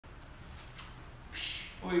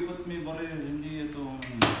Uy, ba't may baril? Hindi ito.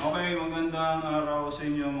 Okay, magandang araw sa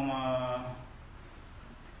inyo mga...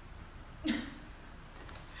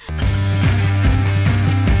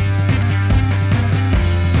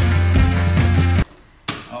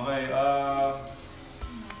 Okay,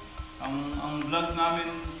 ang vlog namin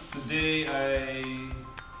today ay...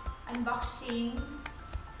 Unboxing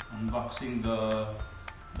the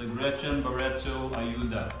Gretchen Barreto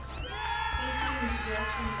Ayuda. Thank you, Miss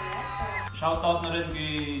Gretchen Barreto. Shoutout na rin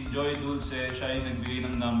kay Joy Dulce. Siya yung nagbigay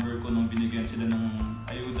ng number ko nung binigyan sila ng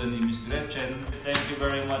ayuda ni Miss Gretchen. Thank you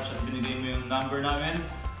very much at binigay mo yung number namin.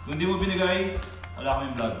 Kung hindi mo binigay, wala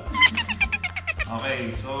kaming vlog.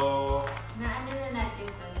 Okay, so... Na-ano na natin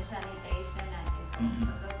to, na-sanitize na natin to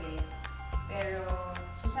kagabi. Pero,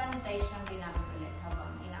 sa-sanitize lang din namin ulit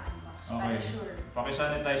habang ina-unbox. Okay. Para sure.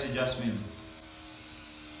 Paki-sanitize si Jasmine.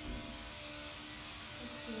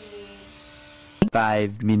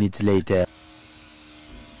 5 minutes later.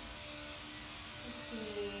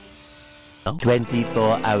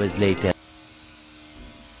 24 hours later.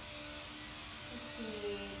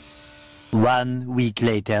 1 week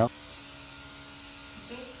later.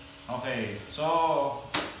 Okay, so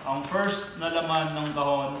ang first na laman ng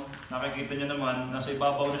kahon, nakikita nyo naman, nasa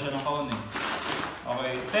ibabaw na siya ng kahon eh.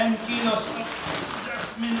 Okay, 10 kilos of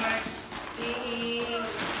Jasmine rice. Hey!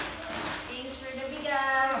 Thanks for the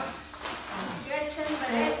bigas! Miss Gretchen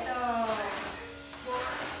Barreto! 4,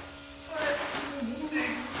 6,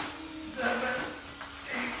 7, 8,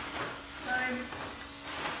 9,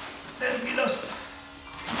 10 kilos.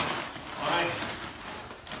 Okay.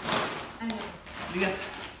 Ano? Ligat.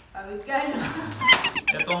 Pagod ka, no?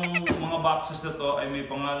 Itong mga boxes na to ay may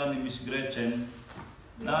pangalan ni Miss Gretchen.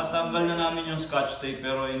 Natanggal na namin yung scotch tape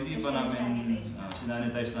pero hindi pa namin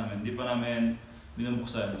sinanitize namin. Hindi pa namin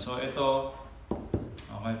binubuksan. So ito,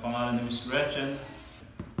 okay, pangalan ni Miss Gretchen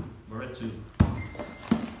Barreto.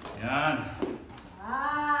 Yan.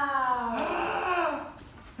 Wow!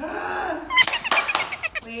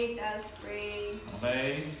 Wait, I'll spray.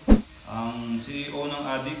 Okay. Ang CEO ng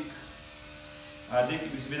Addict,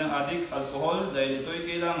 ibig sabihin ng Addict, alcohol, dahil ito'y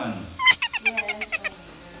kailangan. Yes.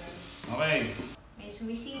 Okay. May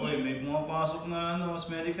sumisingit. Uy, may pumapasok na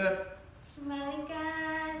smelly cat. Smelly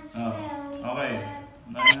cat, smelly cat. Okay.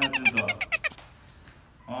 Unahin natin ito.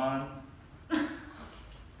 1.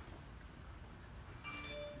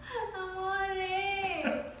 Amore!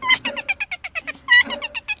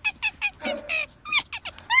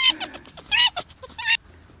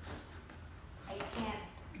 I can't.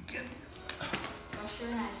 Wash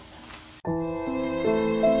your hands.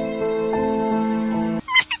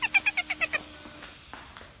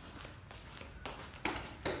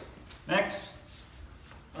 Next.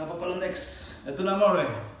 Ano pa pala next? Ito na more.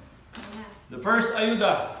 The first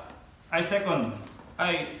ayuda. Ay second.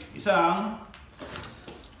 Ay isang...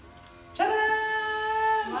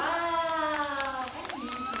 Tcharam! Wow!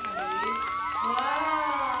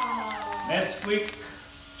 Wow! Nesquik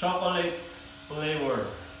chocolate flavor.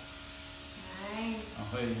 Nice.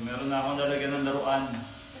 Okay, meron na akong lalagyan ng laruan.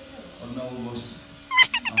 Huwag naubos.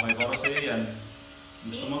 Okay, para sa iyo yan.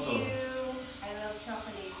 Gusto mo to? Thank you. I love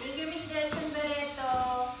chocolate. Thank you, Miss Gretchen Barreto.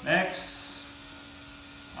 Next.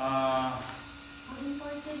 Ang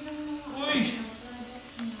important ng mga Uy!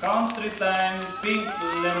 Country Time Pink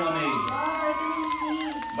Lemonade. Wow, vitamin C.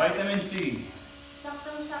 Vitamin C.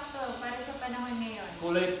 Saktong-sakto para sa panahon ngayon.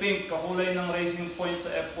 Kulay pink, kakulay ng Racing Point sa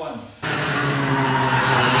F1.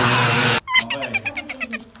 Okay.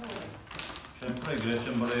 Siyempre,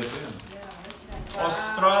 Gretchen Barreto yan. Yeah, what's that? Wow.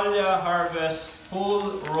 Australia Harvest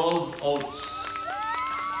Full Rolled Oats.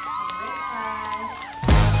 Breakfast.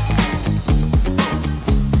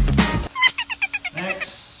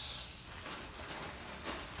 Next.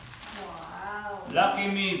 Wow. Lucky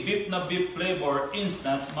Me Beef na Beef Flavor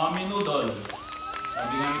Instant Mommy Noodle.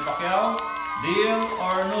 Sabi nga ni Pacquiao, deal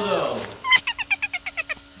or noodle?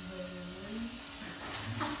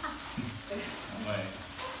 Okay.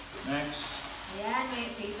 Next. Ayan, may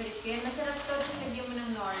favorite ko yan. Masarap to. Tapos lagyan mo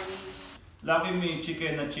ng nori. Lucky Me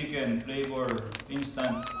Chicken na Chicken Flavor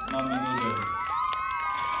Instant Mommy Noodle.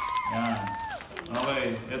 Yan.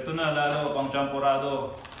 Okay. Ito na lalo, pang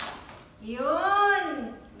champurado.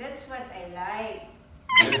 Yun! That's what I like.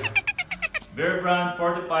 Bear Brand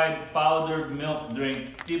Fortified Powdered Milk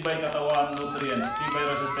Drink. Tibay katawan nutrients. Tibay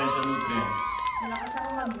resistensya nutrients. Malakas ako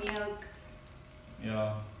mag-milk.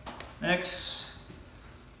 Yeah. Next.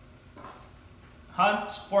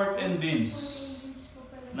 Hunt's Pork and Beans.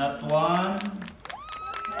 Not one,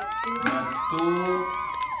 not two,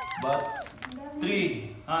 but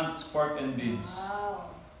 3 Hunt's Pork and Beans.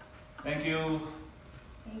 Wow. Thank you.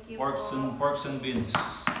 Thank you Porks po. and beans.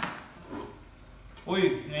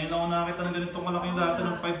 Uy, ngayon ako nakakita ng ganitong malaking lata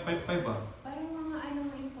ng 555 ah. Parang mga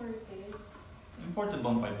anong imported. Imported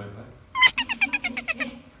ba ang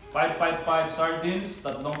 555? 555 sardines,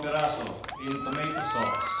 3 piraso in tomato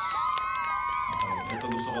sauce. Okay, ito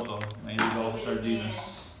gusto ko to. Nahilig ako sa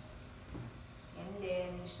sardinas. And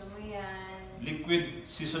then, gusto mo yan. Liquid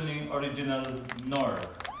seasoning original Knorr.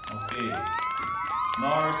 Okay.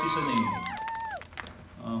 Knorr seasoning.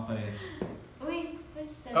 Okay. Uy,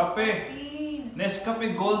 what's that? Kape. Clean.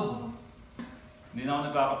 Nescafe Gold. Hindi na ako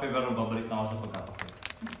nagkakape pero babalik na ako sa pagkakape.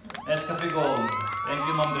 Nescafe Gold. Thank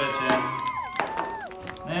you, Ma'am Gretchen.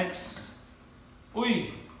 Next.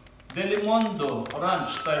 Uy! Delimondo.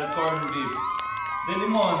 Ranch style corned beef.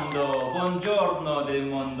 Delimondo. Buongiorno,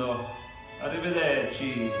 Delimondo.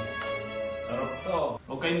 Arrivederci. Sarap to.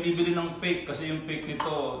 Huwag kayong bibili ng fake kasi yung fake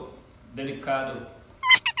nito delikado.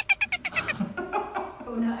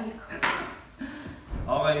 Unaan ko.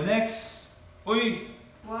 Okay, next. Uy!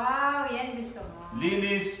 Wow, yan gusto mo.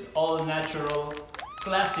 Lily's All Natural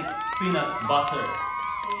Classic Peanut Butter.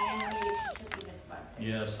 Gusto niya yung mahilig siya sa peanut butter.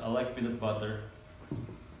 Yes, I like peanut butter.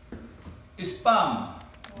 Spam.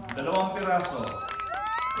 Wow. 2 piraso.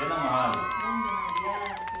 Yan ang mahal.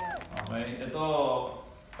 Yan. Okay, ito,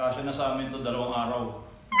 kasya na sa amin to 2 araw.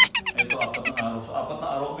 Ito, 4 na araw. So, 4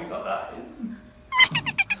 na araw may kakain.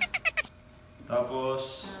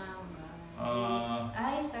 Tapos,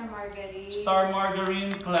 Star Margarine. Star Margarine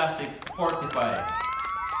Classic 45.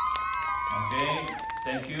 Okay,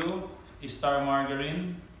 thank you. Star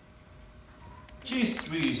Margarine. Cheese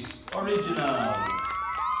Swiss Original.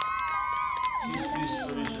 Cheese Swiss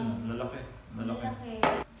Original. Lalaki.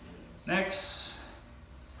 Next.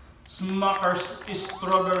 Smucker's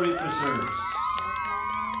Strawberry Preserves.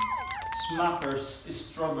 Smucker's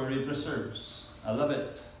Strawberry Preserves. I love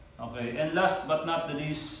it. Okay, and last but not the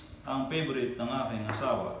least, ang favorite ng aking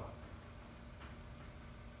asawa.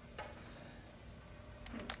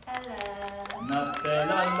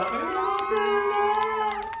 Nutella. Ang laki ng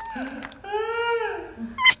Nutella!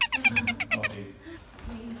 Okay.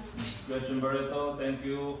 Gretchen Barreto, thank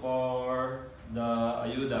you for the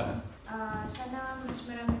Ayuda. Sana mas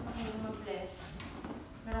marami pa kayong ma-bless.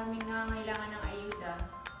 Maraming nangangailangan ng ayuda,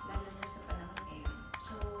 lalo na sa panahon ngayon.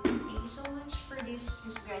 So, thank you so much for this,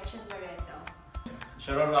 Miss Gretchen Barreto.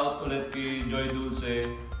 Shout out ulit kay Joy Dulce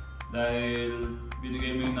dahil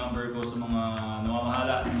binigay mo yung number ko sa mga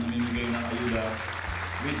namamahala na namimigay ng ayuda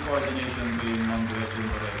with coordination kay Ma'am Gretchen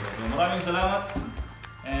Barreto. So maraming salamat.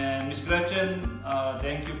 And Miss Gretchen,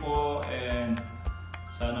 thank you po and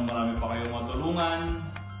sana marami pa kayong matulungan,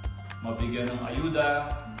 mabigyan ng ayuda,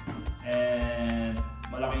 and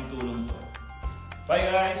malaking tulong to. Bye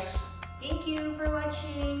guys! Thank you for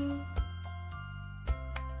watching!